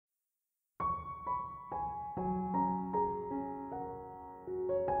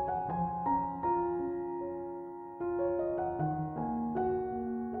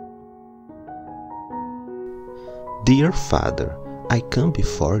Dear Father, I come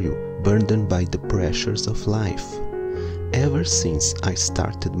before you burdened by the pressures of life. Ever since I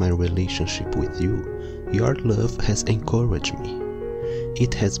started my relationship with you, your love has encouraged me.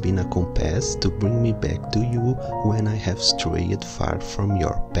 It has been a compass to bring me back to you when I have strayed far from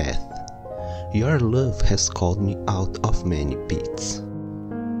your path. Your love has called me out of many pits.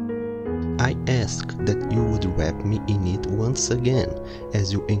 I ask that you would wrap me in it once again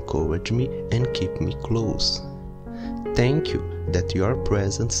as you encourage me and keep me close. Thank you that your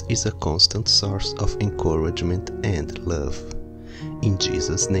presence is a constant source of encouragement and love. In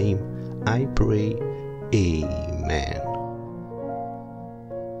Jesus' name, I pray. Amen.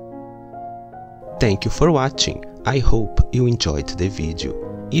 Thank you for watching. I hope you enjoyed the video.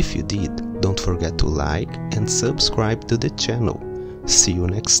 If you did, don't forget to like and subscribe to the channel. See you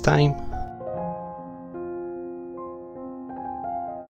next time.